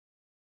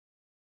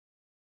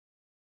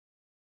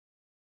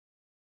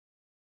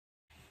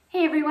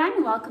Hey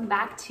everyone, welcome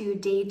back to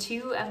day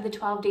 2 of the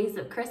 12 days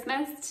of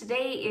Christmas.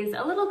 Today is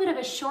a little bit of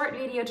a short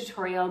video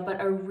tutorial, but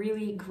a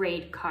really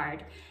great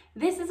card.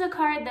 This is a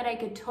card that I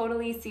could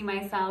totally see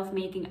myself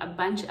making a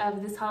bunch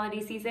of this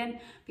holiday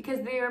season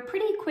because they're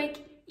pretty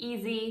quick,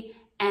 easy,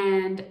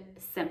 and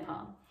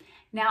simple.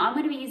 Now I'm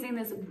going to be using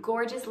this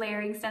gorgeous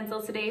layering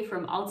stencil today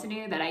from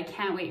Altenew that I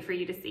can't wait for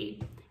you to see.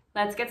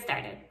 Let's get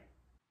started.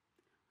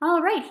 All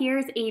right,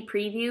 here's a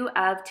preview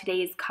of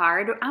today's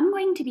card. I'm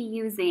going to be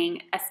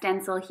using a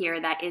stencil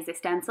here that is a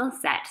stencil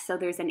set. So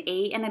there's an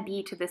A and a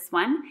B to this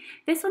one.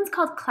 This one's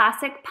called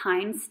Classic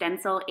Pine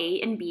Stencil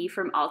A and B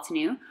from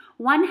Altenew.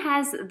 One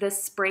has the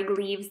sprig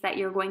leaves that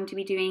you're going to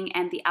be doing,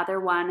 and the other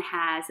one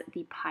has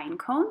the pine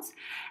cones.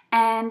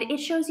 And it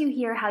shows you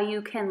here how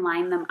you can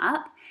line them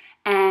up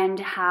and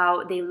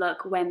how they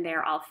look when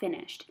they're all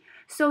finished.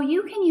 So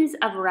you can use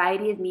a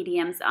variety of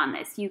mediums on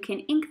this. You can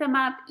ink them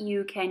up,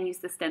 you can use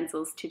the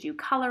stencils to do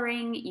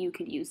coloring, you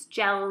can use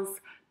gels,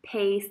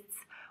 pastes,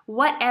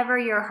 whatever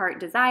your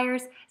heart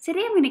desires.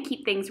 Today I'm going to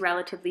keep things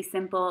relatively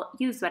simple,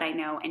 use what I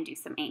know, and do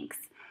some inks.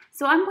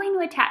 So I'm going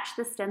to attach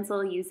the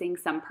stencil using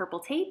some purple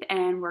tape,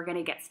 and we're going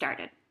to get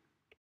started.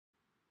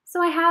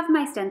 So I have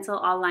my stencil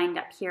all lined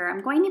up here.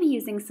 I'm going to be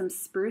using some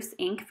Spruce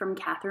ink from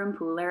Catherine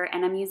Pooler,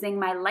 and I'm using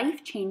my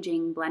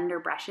life-changing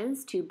blender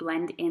brushes to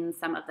blend in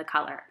some of the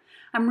color.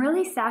 I'm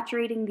really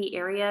saturating the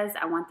areas.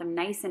 I want them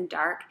nice and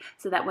dark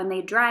so that when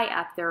they dry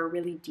up, they're a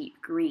really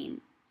deep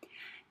green.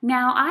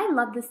 Now, I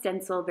love the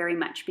stencil very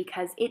much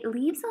because it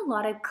leaves a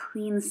lot of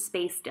clean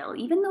space still.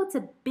 Even though it's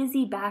a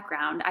busy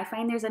background, I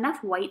find there's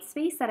enough white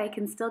space that I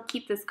can still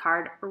keep this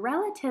card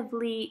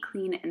relatively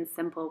clean and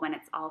simple when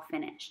it's all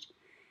finished.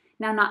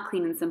 Now, not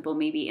clean and simple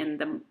maybe in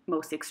the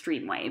most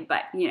extreme way,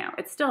 but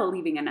it's still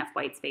leaving enough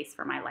white space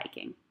for my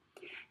liking.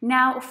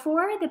 Now,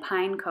 for the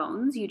pine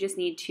cones, you just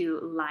need to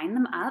line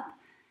them up.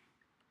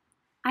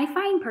 I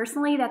find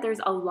personally that there's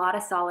a lot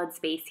of solid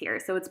space here,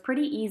 so it's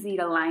pretty easy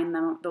to line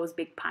those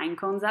big pine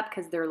cones up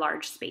because they're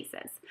large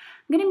spaces.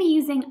 I'm going to be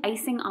using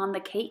Icing on the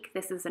Cake.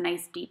 This is a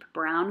nice deep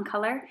brown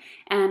color,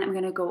 and I'm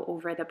going to go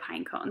over the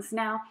pine cones.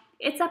 Now,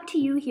 it's up to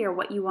you here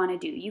what you want to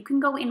do. You can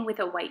go in with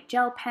a white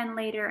gel pen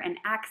later and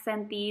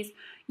accent these.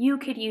 You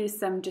could use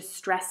some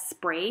distress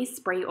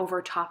spray over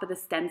top of the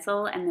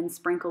stencil and then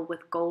sprinkle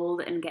with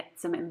gold and get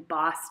some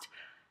embossed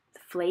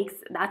flakes.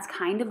 That's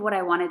kind of what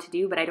I wanted to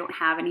do, but I don't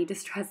have any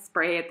distress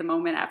spray at the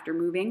moment after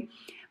moving.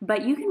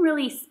 But you can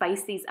really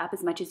spice these up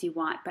as much as you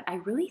want, but I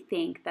really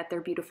think that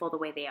they're beautiful the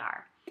way they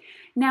are.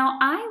 Now,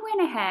 I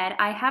went ahead,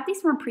 I have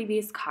these from a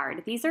previous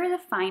card. These are the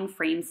fine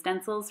frame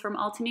stencils from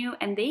Altenew,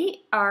 and they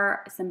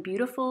are some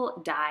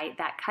beautiful die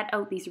that cut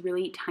out these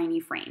really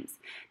tiny frames.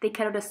 They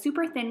cut out a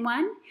super thin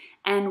one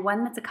and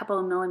one that's a couple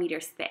of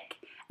millimeters thick.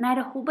 And I had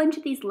a whole bunch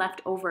of these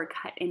left over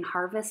cut in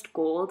Harvest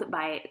Gold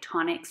by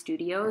Tonic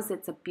Studios.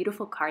 It's a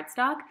beautiful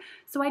cardstock.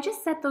 So I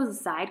just set those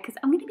aside because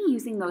I'm going to be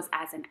using those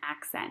as an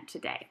accent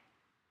today.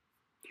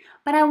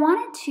 But I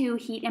wanted to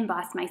heat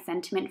emboss my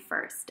sentiment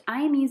first.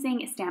 I am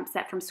using a stamp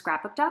set from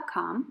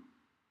scrapbook.com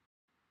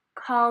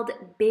called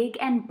Big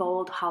and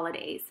Bold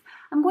Holidays.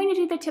 I'm going to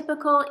do the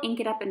typical ink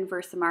it up in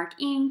Versamark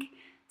ink,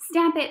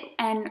 stamp it,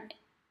 and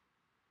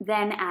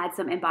then add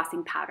some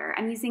embossing powder.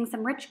 I'm using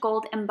some rich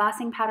gold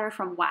embossing powder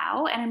from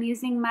Wow, and I'm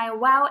using my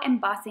Wow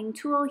embossing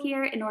tool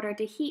here in order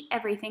to heat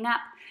everything up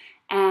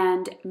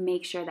and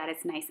make sure that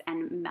it's nice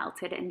and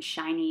melted and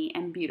shiny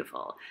and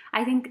beautiful.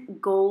 I think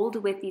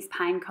gold with these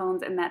pine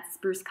cones and that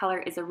spruce color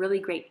is a really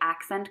great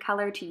accent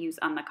color to use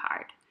on the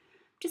card.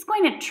 Just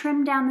going to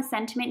trim down the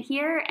sentiment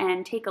here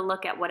and take a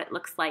look at what it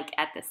looks like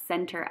at the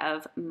center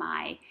of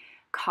my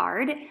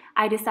card.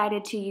 I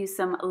decided to use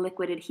some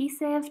liquid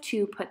adhesive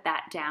to put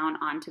that down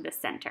onto the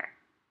center.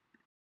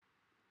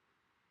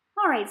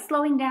 All right,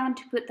 slowing down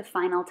to put the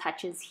final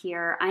touches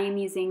here. I am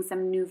using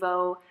some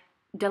Nuvo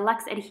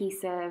Deluxe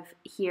adhesive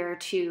here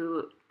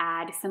to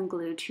add some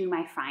glue to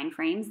my fine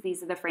frames.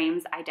 These are the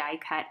frames I die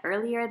cut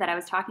earlier that I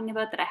was talking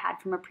about that I had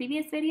from a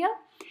previous video.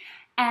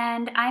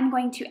 And I'm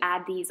going to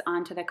add these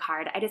onto the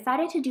card. I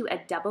decided to do a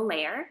double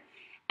layer,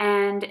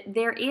 and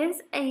there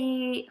is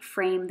a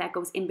frame that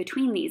goes in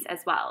between these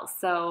as well.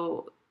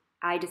 So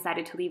I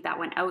decided to leave that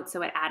one out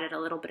so it added a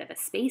little bit of a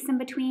space in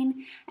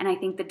between. And I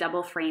think the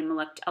double frame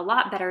looked a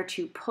lot better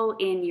to pull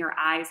in your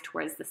eyes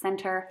towards the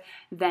center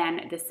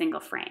than the single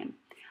frame.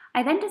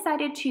 I then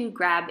decided to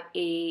grab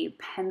a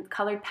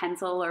colored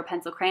pencil or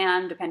pencil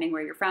crayon, depending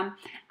where you're from.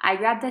 I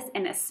grabbed this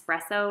in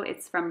Espresso,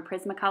 it's from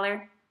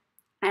Prismacolor,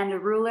 and a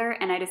ruler,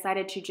 and I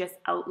decided to just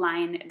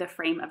outline the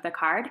frame of the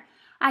card.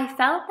 I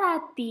felt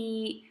that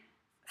the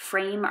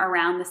frame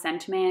around the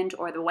sentiment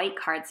or the white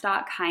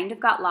cardstock kind of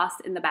got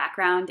lost in the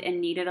background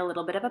and needed a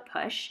little bit of a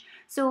push.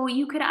 So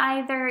you could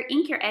either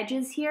ink your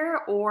edges here,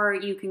 or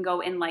you can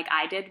go in like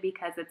I did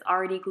because it's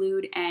already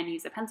glued and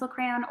use a pencil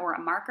crayon or a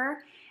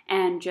marker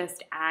and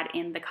just add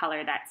in the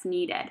color that's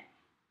needed.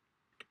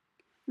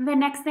 The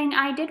next thing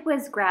I did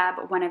was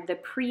grab one of the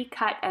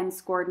pre-cut and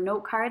scored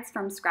note cards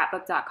from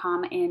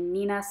scrapbook.com in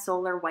Nina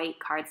Solar White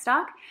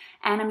cardstock,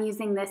 and I'm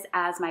using this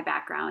as my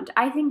background.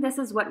 I think this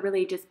is what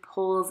really just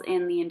pulls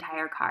in the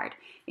entire card.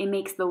 It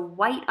makes the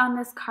white on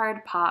this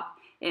card pop,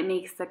 it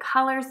makes the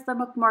colors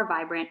look more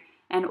vibrant,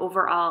 and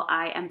overall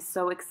I am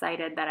so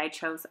excited that I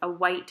chose a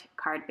white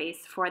card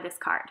base for this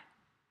card.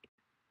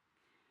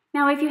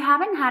 Now, if you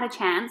haven't had a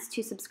chance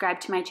to subscribe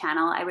to my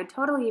channel, I would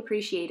totally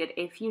appreciate it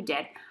if you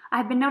did.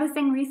 I've been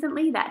noticing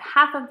recently that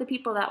half of the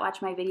people that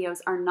watch my videos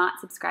are not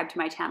subscribed to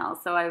my channel,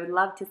 so I would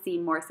love to see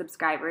more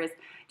subscribers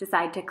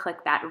decide to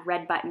click that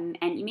red button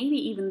and maybe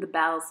even the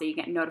bell so you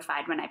get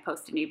notified when I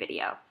post a new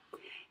video.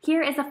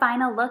 Here is a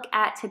final look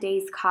at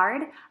today's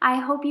card. I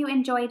hope you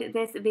enjoyed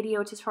this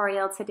video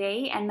tutorial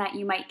today and that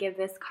you might give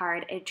this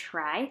card a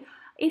try.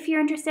 If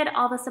you're interested,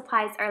 all the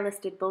supplies are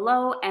listed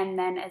below, and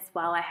then as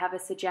well I have a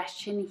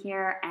suggestion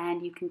here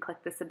and you can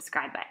click the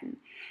subscribe button.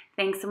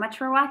 Thanks so much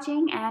for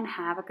watching and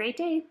have a great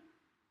day.